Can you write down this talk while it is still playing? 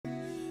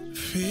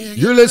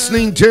You're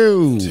listening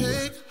to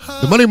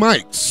the Money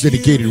Mike's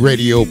Syndicated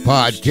Radio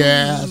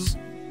Podcast,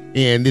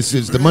 and this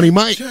is the Money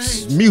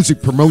Mike's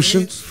Music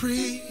Promotions.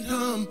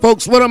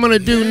 Folks, what I'm going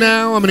to do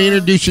now, I'm going to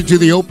introduce you to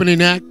the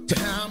opening act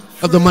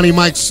of the Money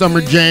Mike's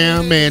Summer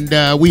Jam,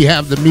 and we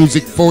have the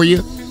music for you.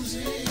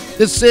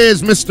 This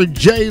is Mr.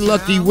 J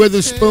Lucky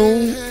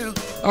Witherspoon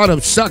out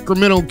of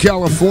Sacramento,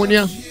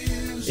 California,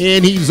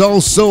 and he's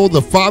also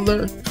the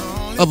father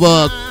of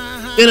a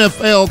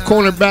NFL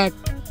cornerback,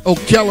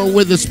 Ahkello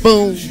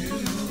Witherspoon,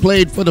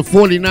 played for the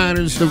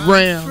 49ers, the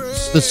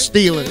Rams, the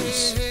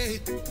Steelers,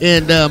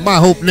 and my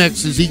hope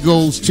next is he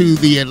goes to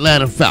the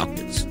Atlanta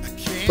Falcons.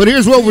 But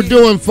here's what we're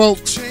doing,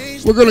 folks.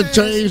 We're going to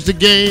change the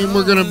game.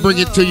 We're going to bring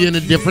it to you in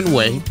a different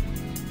way,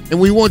 and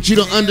we want you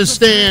to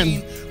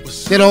understand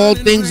that all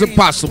things are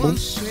possible,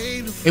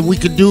 and we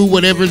can do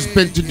whatever's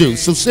meant to do.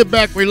 So sit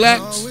back,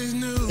 relax,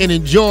 and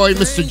enjoy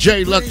Mr.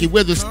 J Lucky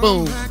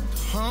Witherspoon,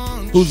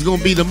 who's going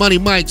to be the Money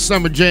Mike's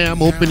Summer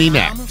Jam opening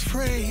act.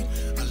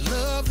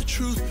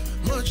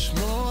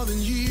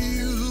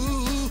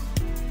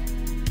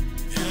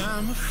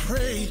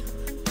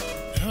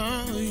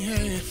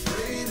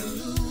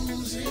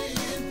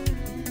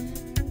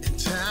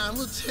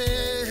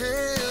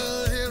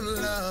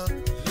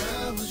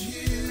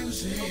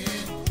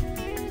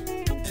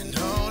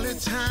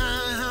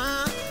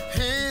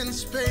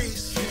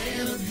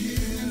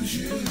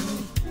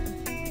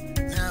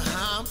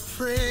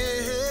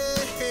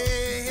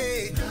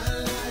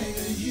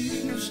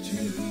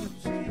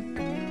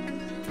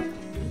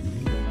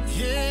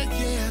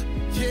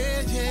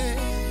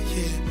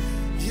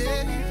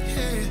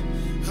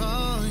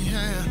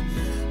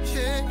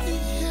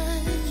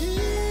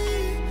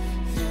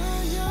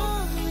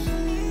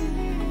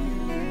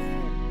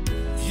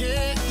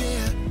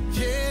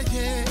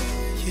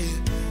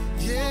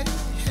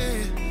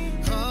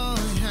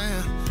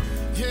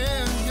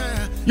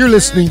 You're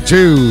listening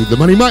to the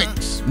Money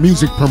Mike's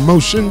Music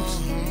Promotions,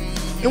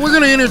 and we're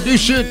going to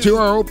introduce you to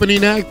our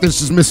opening act.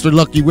 This is Mr.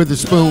 Lucky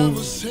Witherspoon,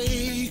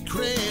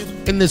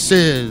 and this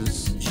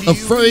is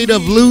Afraid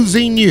of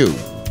Losing You.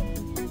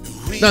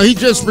 Now, he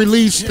just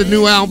released a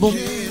new album,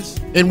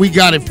 and we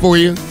got it for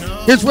you.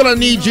 Here's what I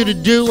need you to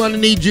do. I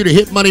need you to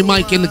hit Money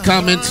Mike in the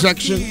comment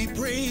section,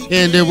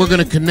 and we're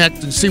going to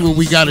connect and see what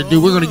we got to do.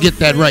 We're going to get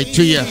that right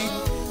to you.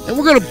 And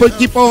we're going to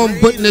keep on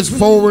putting this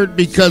forward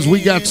because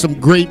we got some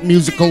great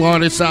musical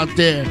artists out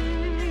there.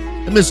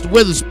 And Mr.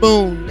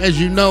 Witherspoon,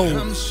 as you know,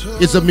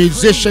 is a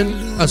musician,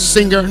 a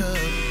singer,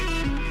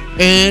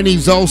 and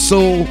he's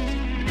also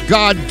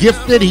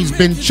God-gifted. He's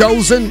been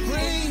chosen.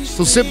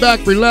 So sit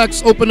back,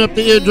 relax, open up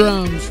the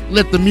eardrums,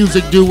 let the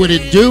music do what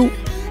it do.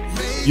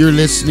 You're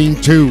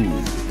listening to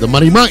the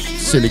Money Mike's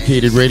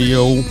Syndicated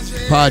Radio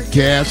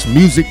Podcast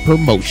Music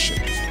Promotions.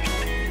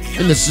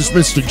 And this is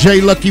Mr. J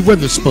Lucky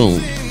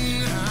Witherspoon.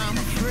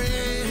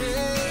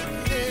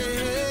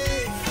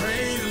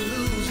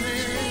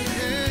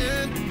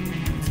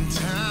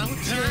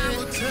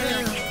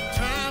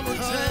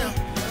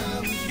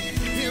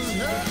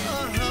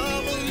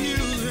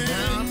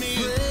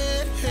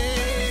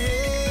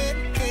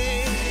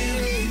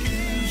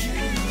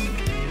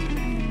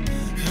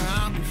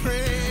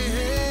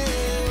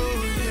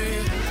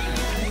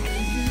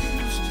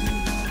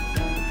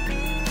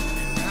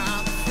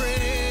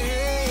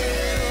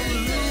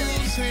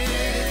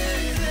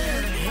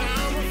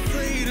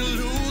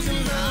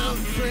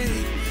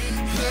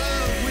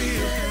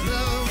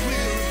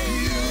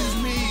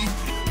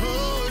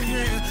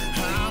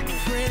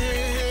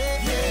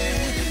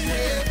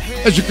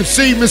 As you can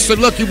see, Mr.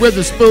 Lucky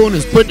Witherspoon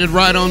is putting it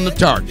right on the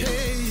target.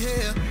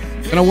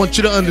 And I want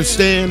you to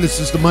understand, this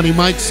is the Money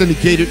Mike's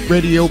Syndicated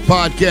Radio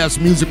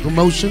Podcast Music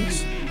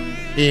Promotions,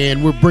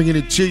 and we're bringing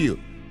it to you.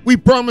 We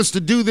promise to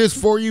do this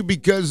for you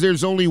because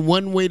there's only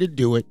one way to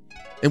do it.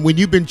 And when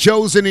you've been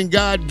chosen and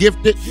God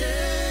gifted,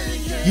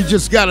 you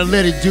just got to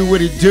let it do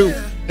what it do.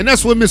 And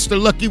that's what Mr.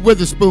 Lucky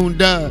Witherspoon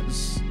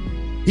does.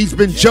 He's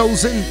been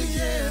chosen,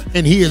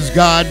 and he is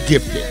God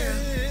gifted.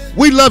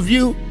 We love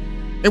you.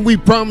 And we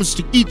promise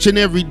to each and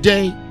every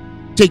day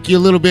take you a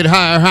little bit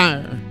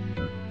higher,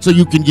 so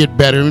you can get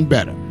better and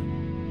better.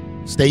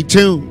 Stay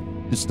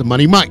tuned. It's the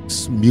Money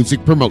Mike's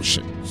Music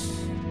Promotions.